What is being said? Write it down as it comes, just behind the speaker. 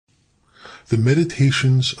The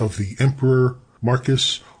Meditations of the Emperor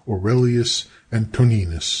Marcus Aurelius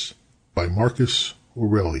Antoninus by Marcus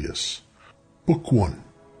Aurelius. Book 1.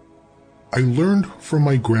 I learned from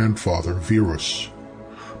my grandfather Verus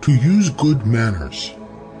to use good manners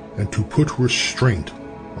and to put restraint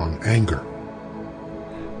on anger.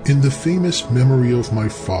 In the famous memory of my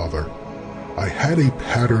father, I had a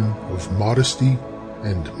pattern of modesty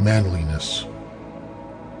and manliness.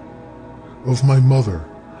 Of my mother,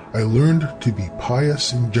 I learned to be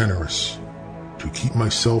pious and generous, to keep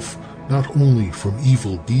myself not only from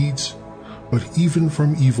evil deeds, but even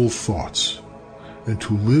from evil thoughts, and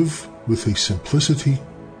to live with a simplicity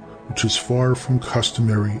which is far from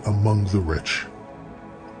customary among the rich.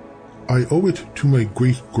 I owe it to my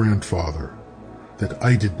great-grandfather that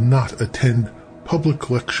I did not attend public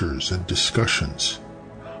lectures and discussions,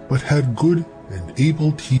 but had good and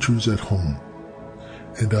able teachers at home.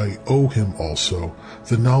 And I owe him also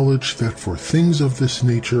the knowledge that for things of this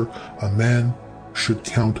nature a man should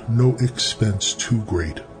count no expense too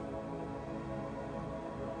great.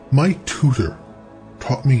 My tutor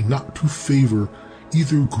taught me not to favor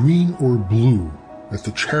either green or blue at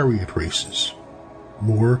the chariot races,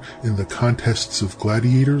 nor in the contests of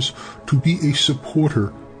gladiators to be a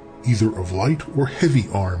supporter either of light or heavy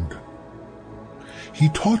armed. He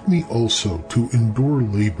taught me also to endure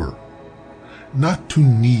labor, not to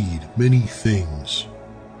need many things,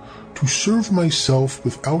 to serve myself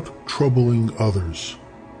without troubling others,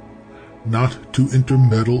 not to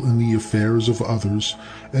intermeddle in the affairs of others,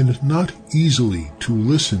 and not easily to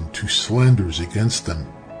listen to slanders against them.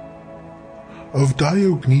 Of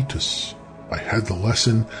Diognetus I had the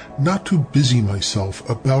lesson not to busy myself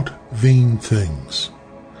about vain things,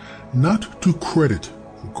 not to credit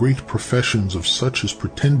the great professions of such as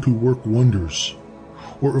pretend to work wonders,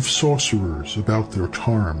 or of sorcerers about their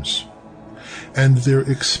charms, and their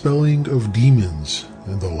expelling of demons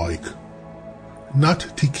and the like, not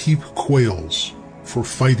to keep quails for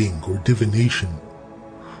fighting or divination,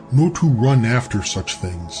 nor to run after such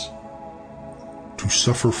things, to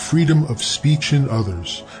suffer freedom of speech in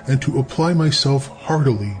others, and to apply myself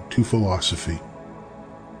heartily to philosophy.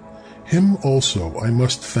 Him also I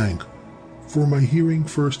must thank for my hearing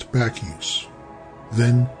first Bacchius,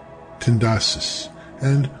 then Tyndasis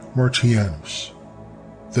and Marcianus,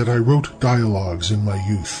 that I wrote dialogues in my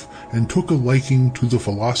youth, and took a liking to the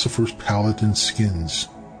philosopher's palate and skins,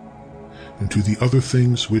 and to the other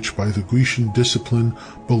things which by the Grecian discipline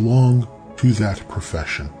belong to that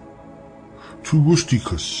profession. To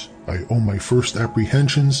Rusticus I owe my first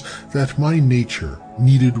apprehensions that my nature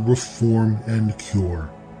needed reform and cure,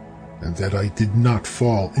 and that I did not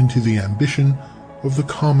fall into the ambition of the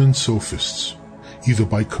common sophists, either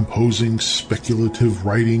by composing speculative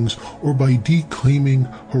writings or by declaiming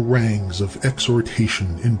harangues of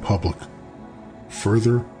exhortation in public.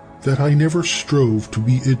 Further, that I never strove to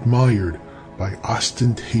be admired by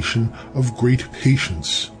ostentation of great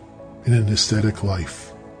patience in an aesthetic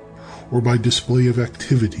life, or by display of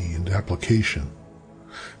activity and application,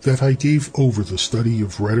 that I gave over the study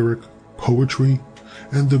of rhetoric, poetry,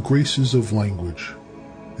 and the graces of language,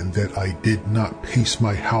 and that I did not pace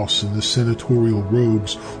my house in the senatorial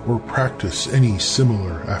robes or practice any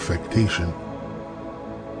similar affectation.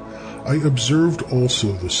 I observed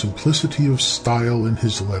also the simplicity of style in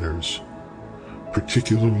his letters,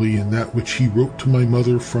 particularly in that which he wrote to my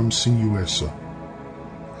mother from Sinuessa.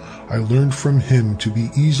 I learned from him to be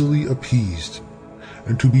easily appeased,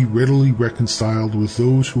 and to be readily reconciled with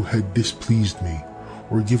those who had displeased me,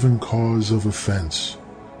 or given cause of offense,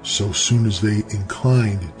 so soon as they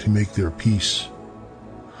inclined to make their peace,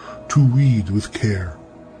 to read with care,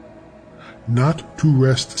 not to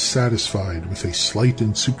rest satisfied with a slight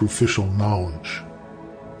and superficial knowledge,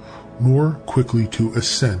 nor quickly to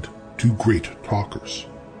assent to great talkers.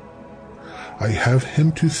 I have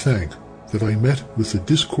him to thank that I met with the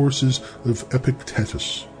discourses of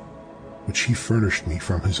Epictetus, which he furnished me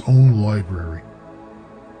from his own library.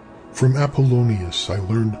 From Apollonius I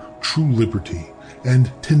learned true liberty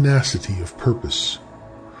and tenacity of purpose,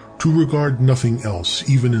 to regard nothing else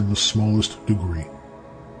even in the smallest degree,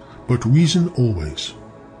 but reason always,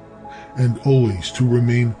 and always to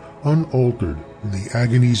remain unaltered in the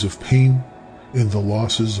agonies of pain, in the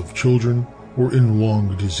losses of children, or in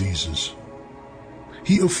long diseases.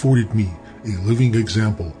 He afforded me a living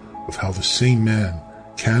example of how the same man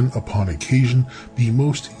can upon occasion be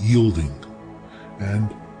most yielding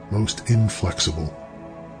and most inflexible.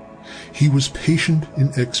 He was patient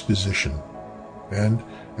in exposition, and,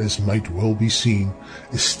 as might well be seen,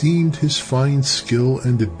 esteemed his fine skill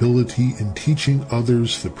and ability in teaching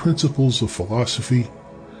others the principles of philosophy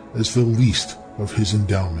as the least of his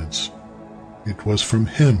endowments. It was from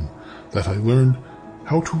him that I learned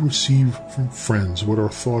how to receive from friends what are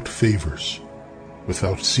thought favors,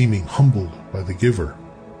 without seeming humbled by the giver,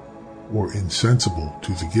 or insensible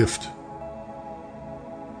to the gift.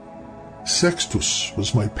 Sextus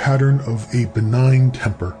was my pattern of a benign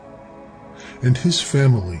temper, and his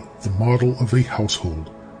family the model of a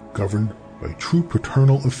household governed by true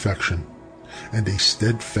paternal affection and a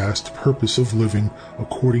steadfast purpose of living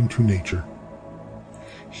according to nature.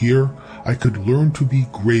 Here I could learn to be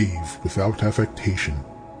grave without affectation,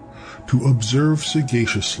 to observe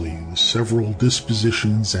sagaciously the several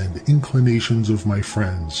dispositions and inclinations of my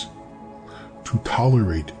friends, to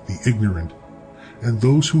tolerate the ignorant and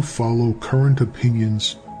those who follow current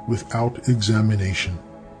opinions without examination.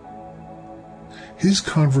 His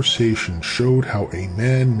conversation showed how a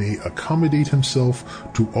man may accommodate himself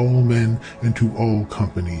to all men and to all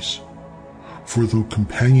companies. For though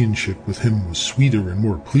companionship with him was sweeter and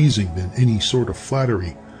more pleasing than any sort of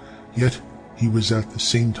flattery, yet he was at the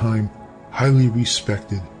same time highly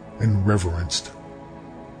respected and reverenced.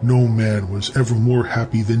 No man was ever more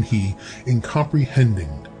happy than he in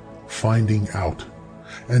comprehending, finding out,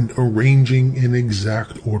 and arranging in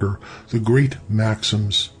exact order the great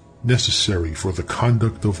maxims necessary for the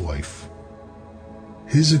conduct of life.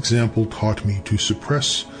 His example taught me to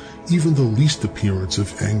suppress even the least appearance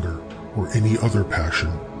of anger or any other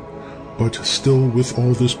passion, but still with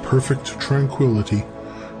all this perfect tranquillity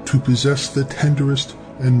to possess the tenderest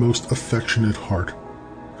and most affectionate heart,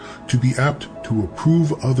 to be apt to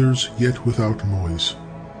approve others yet without noise,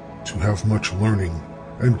 to have much learning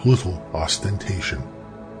and little ostentation.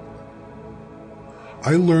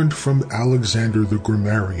 I learned from Alexander the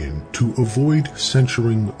grammarian to avoid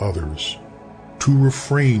censuring others, to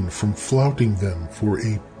refrain from flouting them for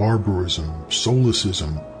a barbarism,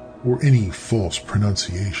 solecism, or any false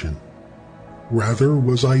pronunciation. Rather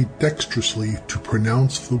was I dexterously to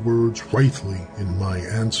pronounce the words rightly in my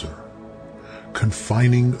answer,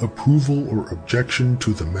 confining approval or objection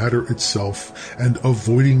to the matter itself and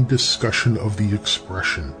avoiding discussion of the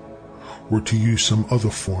expression, or to use some other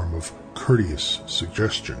form of courteous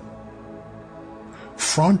suggestion.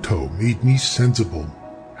 Fronto made me sensible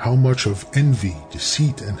how much of envy,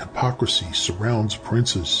 deceit, and hypocrisy surrounds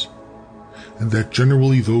princes, and that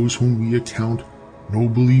generally those whom we account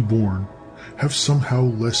nobly born have somehow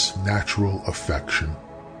less natural affection.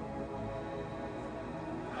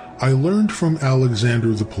 I learned from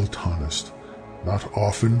Alexander the Platonist, not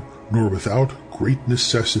often nor without great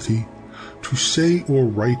necessity, to say or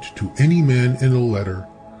write to any man in a letter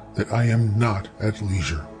that I am not at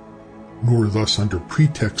leisure, nor thus under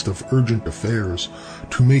pretext of urgent affairs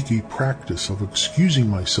to make a practice of excusing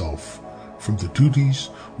myself from the duties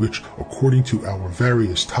which, according to our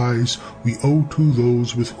various ties, we owe to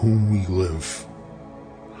those with whom we live.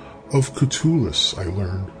 Of Catullus I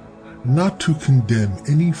learned not to condemn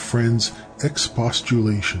any friend's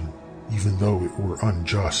expostulation, even though it were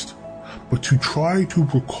unjust, but to try to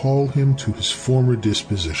recall him to his former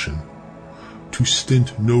disposition, to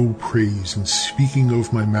stint no praise in speaking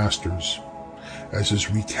of my masters, as is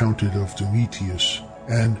recounted of Domitius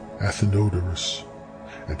and Athenodorus,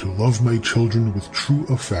 and to love my children with true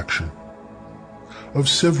affection. Of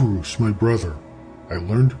Severus, my brother, I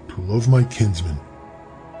learned to love my kinsmen,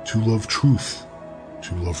 to love truth,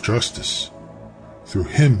 to love justice. Through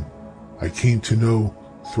him I came to know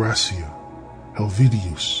Thrasea,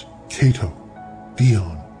 Helvidius, Cato,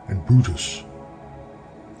 Dion, and Brutus.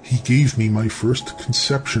 He gave me my first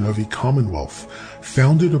conception of a commonwealth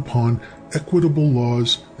founded upon equitable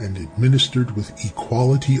laws and administered with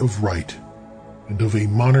equality of right, and of a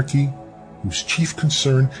monarchy whose chief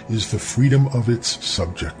concern is the freedom of its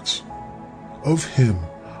subjects. Of him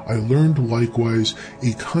I learned likewise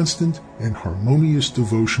a constant and harmonious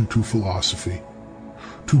devotion to philosophy,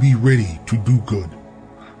 to be ready to do good,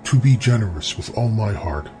 to be generous with all my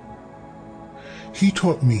heart. He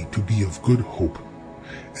taught me to be of good hope,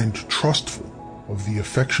 and trustful of the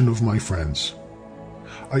affection of my friends.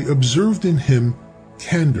 I observed in him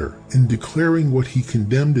candor in declaring what he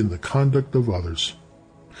condemned in the conduct of others,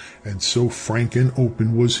 and so frank and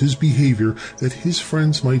open was his behavior that his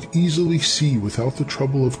friends might easily see without the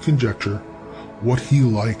trouble of conjecture what he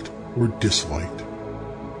liked or disliked.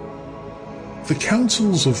 The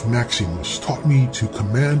counsels of Maximus taught me to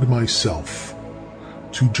command myself,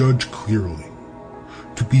 to judge clearly,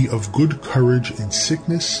 to be of good courage in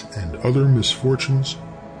sickness and other misfortunes,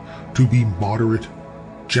 to be moderate,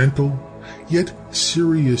 gentle, yet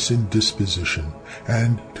serious in disposition,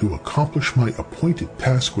 and to accomplish my appointed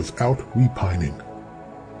task without repining.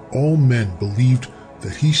 All men believed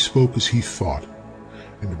that he spoke as he thought,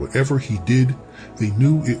 and whatever he did, they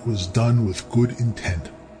knew it was done with good intent.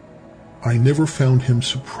 I never found him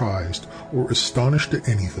surprised or astonished at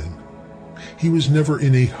anything. He was never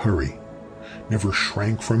in a hurry, never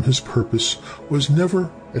shrank from his purpose, was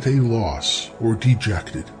never at a loss or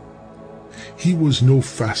dejected. He was no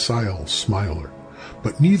facile smiler,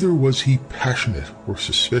 but neither was he passionate or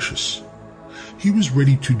suspicious. He was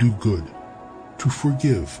ready to do good, to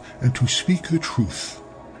forgive, and to speak the truth,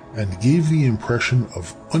 and gave the impression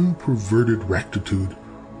of unperverted rectitude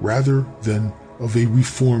rather than of a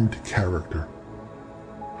reformed character.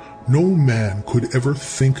 No man could ever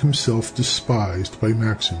think himself despised by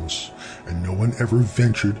Maximus, and no one ever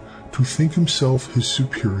ventured to think himself his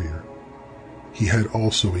superior. He had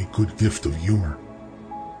also a good gift of humor.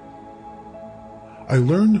 I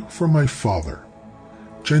learned from my father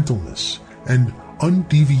gentleness and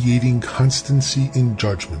undeviating constancy in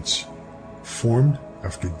judgments, formed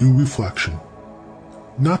after due reflection,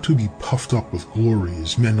 not to be puffed up with glory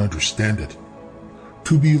as men understand it,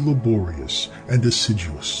 to be laborious and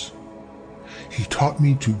assiduous. He taught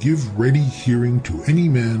me to give ready hearing to any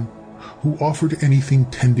man who offered anything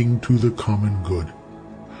tending to the common good,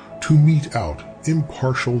 to mete out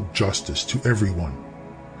impartial justice to everyone,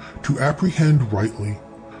 to apprehend rightly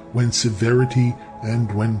when severity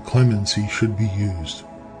and when clemency should be used,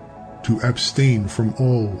 to abstain from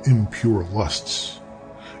all impure lusts,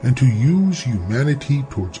 and to use humanity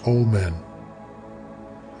towards all men.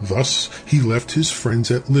 Thus he left his friends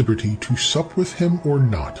at liberty to sup with him or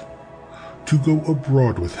not, to go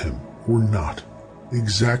abroad with him or not,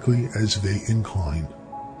 exactly as they inclined.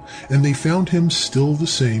 And they found him still the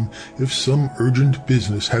same if some urgent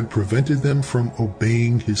business had prevented them from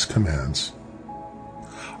obeying his commands.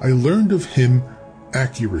 I learned of him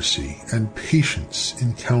accuracy and patience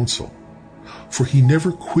in counsel, for he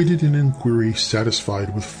never quitted an inquiry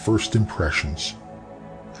satisfied with first impressions.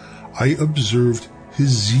 I observed his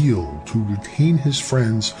zeal to retain his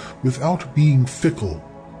friends without being fickle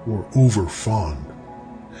or over-fond,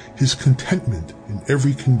 his contentment in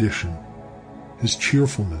every condition, his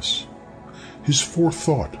cheerfulness, his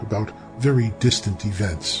forethought about very distant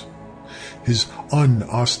events, his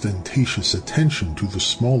unostentatious attention to the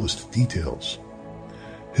smallest details,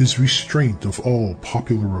 his restraint of all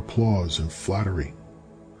popular applause and flattery,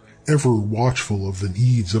 ever watchful of the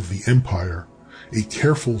needs of the empire, a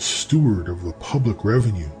careful steward of the public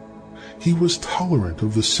revenue. He was tolerant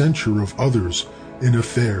of the censure of others in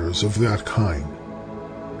affairs of that kind.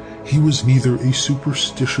 He was neither a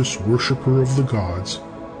superstitious worshipper of the gods,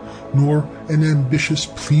 nor an ambitious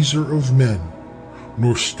pleaser of men,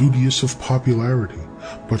 nor studious of popularity,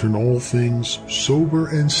 but in all things sober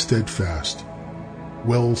and steadfast,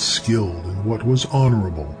 well skilled in what was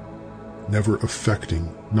honorable, never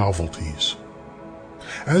affecting novelties.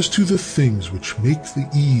 As to the things which make the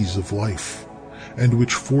ease of life, and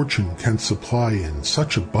which fortune can supply in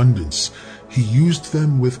such abundance, he used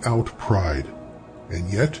them without pride,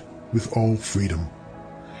 and yet with all freedom,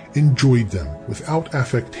 enjoyed them without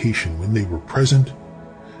affectation when they were present,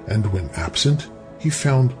 and when absent he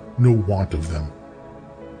found no want of them.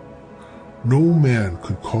 No man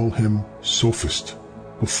could call him sophist,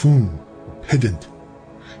 buffoon, or pedant.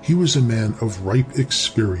 He was a man of ripe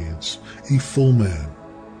experience, a full man,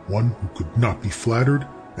 one who could not be flattered,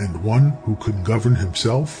 and one who could govern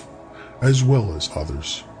himself as well as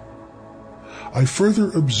others. I further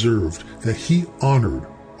observed that he honored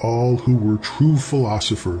all who were true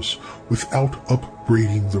philosophers without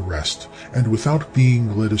upbraiding the rest, and without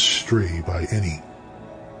being led astray by any.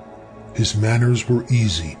 His manners were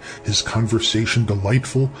easy, his conversation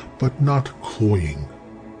delightful, but not cloying.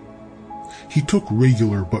 He took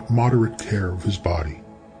regular but moderate care of his body,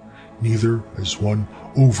 neither as one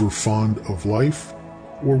over-fond of life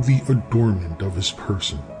or the adornment of his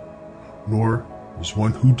person, nor as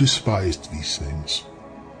one who despised these things.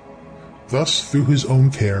 Thus, through his own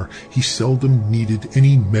care, he seldom needed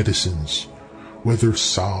any medicines, whether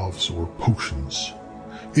salves or potions.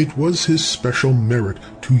 It was his special merit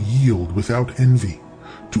to yield without envy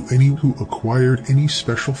to any who acquired any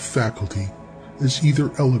special faculty, as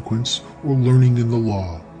either eloquence or learning in the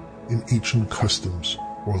law, in ancient customs,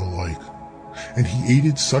 or the like. And he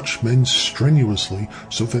aided such men strenuously,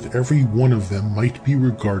 so that every one of them might be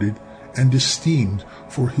regarded and esteemed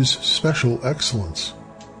for his special excellence.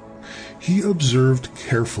 He observed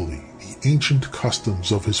carefully the ancient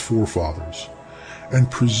customs of his forefathers,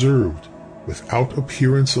 and preserved, without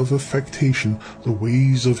appearance of affectation, the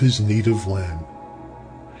ways of his native land.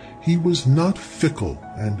 He was not fickle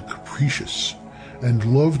and capricious,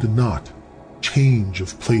 and loved not change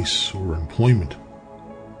of place or employment.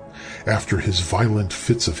 After his violent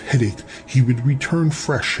fits of headache, he would return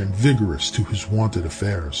fresh and vigorous to his wonted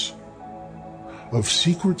affairs. Of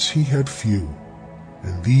secrets he had few,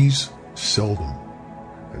 and these seldom,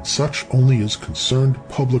 and such only as concerned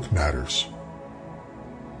public matters.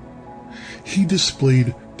 He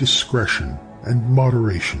displayed discretion and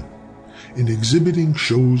moderation in exhibiting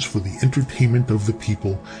shows for the entertainment of the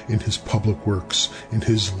people in his public works, in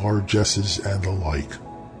his largesses and the like.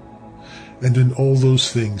 And in all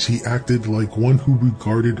those things he acted like one who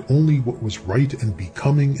regarded only what was right and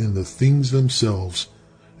becoming in the things themselves,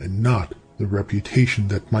 and not the reputation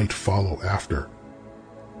that might follow after.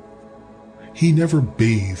 He never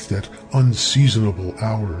bathed at unseasonable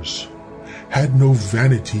hours, had no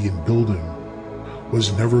vanity in building,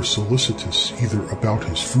 was never solicitous either about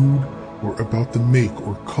his food or about the make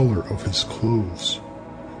or color of his clothes,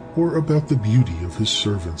 or about the beauty of his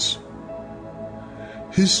servants.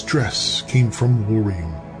 His dress came from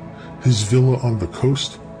Lorient, his villa on the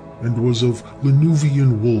coast, and was of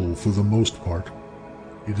Lanuvian wool for the most part.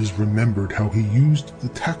 It is remembered how he used the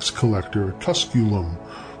tax collector Tusculum,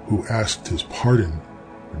 who asked his pardon,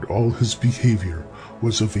 and all his behavior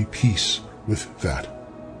was of a piece with that.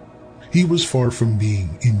 He was far from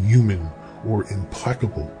being inhuman or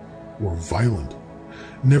implacable or violent,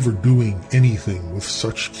 never doing anything with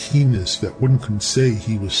such keenness that one can say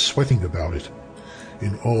he was sweating about it.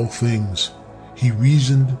 In all things he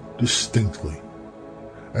reasoned distinctly,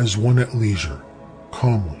 as one at leisure,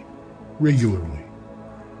 calmly, regularly,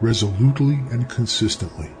 resolutely and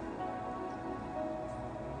consistently.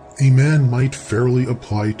 A man might fairly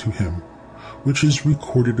apply to him, which is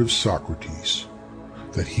recorded of Socrates,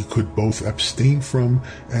 that he could both abstain from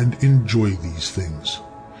and enjoy these things,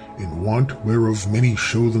 in want whereof many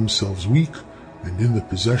show themselves weak, and in the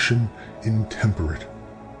possession intemperate.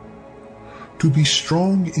 To be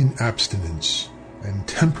strong in abstinence, and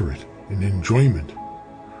temperate in enjoyment,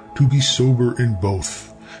 to be sober in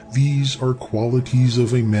both, these are qualities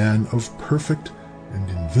of a man of perfect and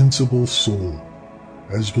invincible soul,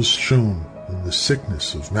 as was shown in the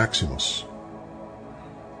sickness of Maximus.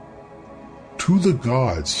 To the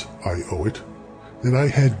gods I owe it that I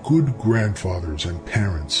had good grandfathers and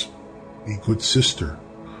parents, a good sister,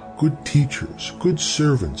 good teachers, good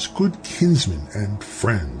servants, good kinsmen and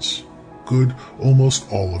friends, good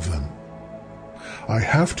almost all of them. I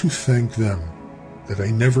have to thank them that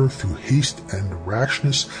I never through haste and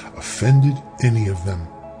rashness offended any of them,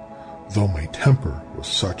 though my temper was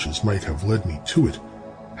such as might have led me to it,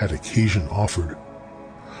 had occasion offered.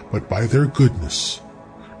 But by their goodness,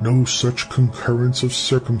 no such concurrence of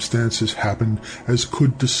circumstances happened as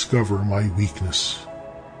could discover my weakness.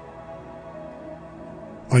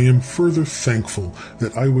 I am further thankful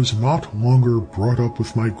that I was not longer brought up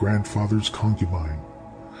with my grandfather's concubine,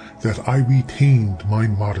 that I retained my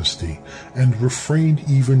modesty, and refrained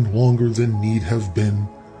even longer than need have been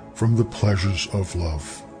from the pleasures of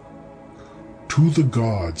love. To the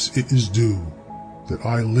gods it is due that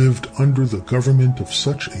I lived under the government of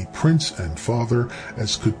such a prince and father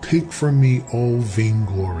as could take from me all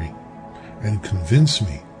vainglory, and convince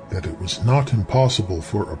me that it was not impossible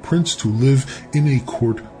for a prince to live in a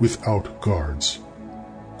court without guards,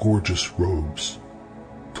 gorgeous robes,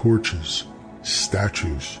 torches,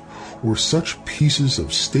 statues, or such pieces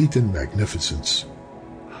of state and magnificence,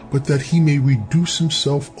 but that he may reduce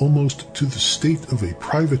himself almost to the state of a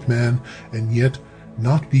private man, and yet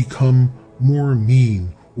not become more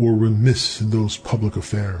mean or remiss in those public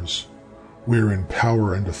affairs, wherein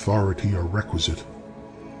power and authority are requisite.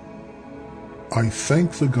 I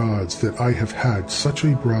thank the gods that I have had such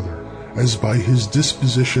a brother, as by his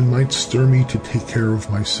disposition might stir me to take care of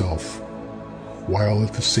myself, while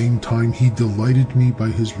at the same time he delighted me by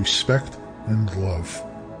his respect and love.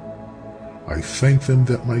 I thank them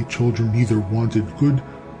that my children neither wanted good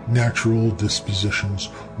natural dispositions,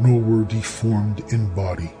 nor were deformed in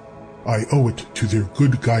body. I owe it to their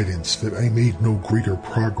good guidance that I made no greater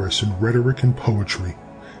progress in rhetoric and poetry,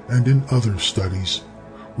 and in other studies,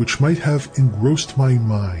 which might have engrossed my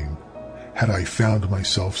mind, had I found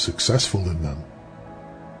myself successful in them.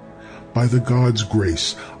 By the gods'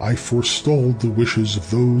 grace, I forestalled the wishes of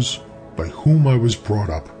those by whom I was brought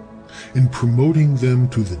up, in promoting them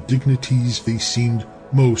to the dignities they seemed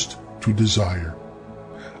most to desire.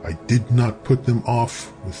 I did not put them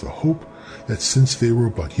off with the hope that since they were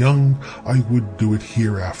but young, I would do it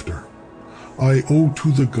hereafter. I owe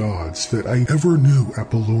to the gods that I ever knew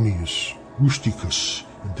Apollonius, Rusticus,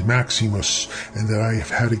 and Maximus, and that I have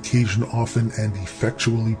had occasion often and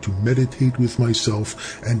effectually to meditate with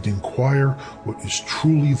myself and inquire what is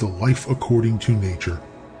truly the life according to nature,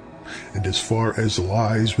 and as far as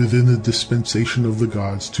lies within the dispensation of the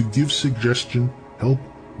gods to give suggestion, help,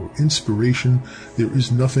 or inspiration, there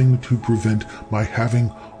is nothing to prevent my having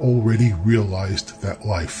already realized that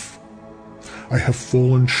life. I have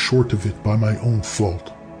fallen short of it by my own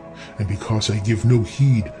fault, and because I give no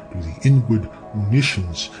heed to the inward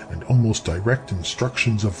monitions and almost direct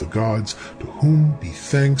instructions of the gods, to whom be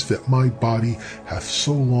thanks that my body hath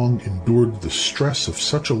so long endured the stress of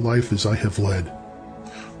such a life as I have led.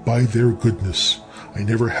 By their goodness, I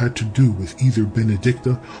never had to do with either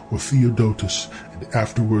Benedicta or Theodotus, and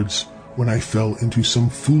afterwards, when I fell into some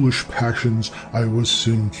foolish passions, I was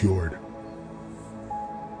soon cured.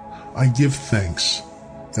 I give thanks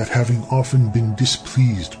that, having often been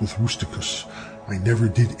displeased with Rusticus, I never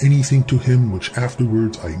did anything to him which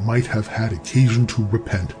afterwards I might have had occasion to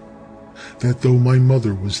repent. That though my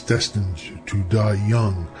mother was destined to die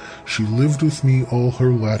young, she lived with me all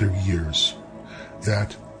her latter years.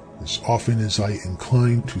 That, as often as I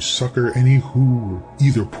inclined to succor any who were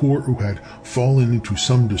either poor or had fallen into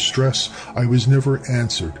some distress, I was never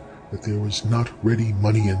answered that there was not ready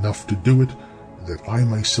money enough to do it, and that I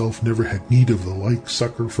myself never had need of the like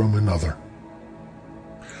succor from another.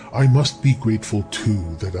 I must be grateful,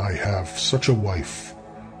 too, that I have such a wife,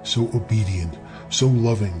 so obedient, so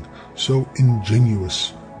loving, so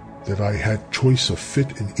ingenuous, that I had choice of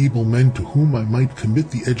fit and able men to whom I might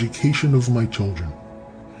commit the education of my children.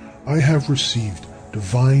 I have received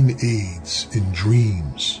divine aids in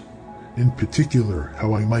dreams, in particular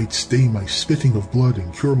how I might stay my spitting of blood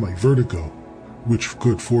and cure my vertigo, which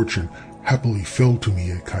good fortune happily fell to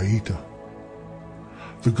me at Caeta.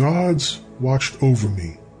 The gods watched over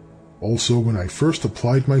me also when I first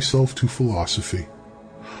applied myself to philosophy,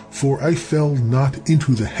 for I fell not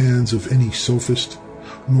into the hands of any sophist,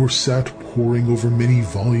 nor sat poring over many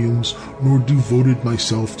volumes, nor devoted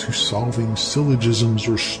myself to solving syllogisms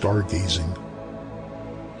or stargazing.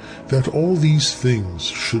 That all these things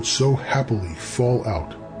should so happily fall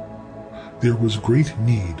out, there was great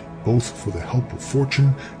need both for the help of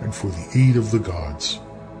fortune and for the aid of the gods.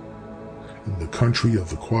 In the country of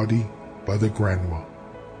the Quadi, by the Granua.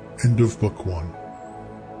 End of Book 1.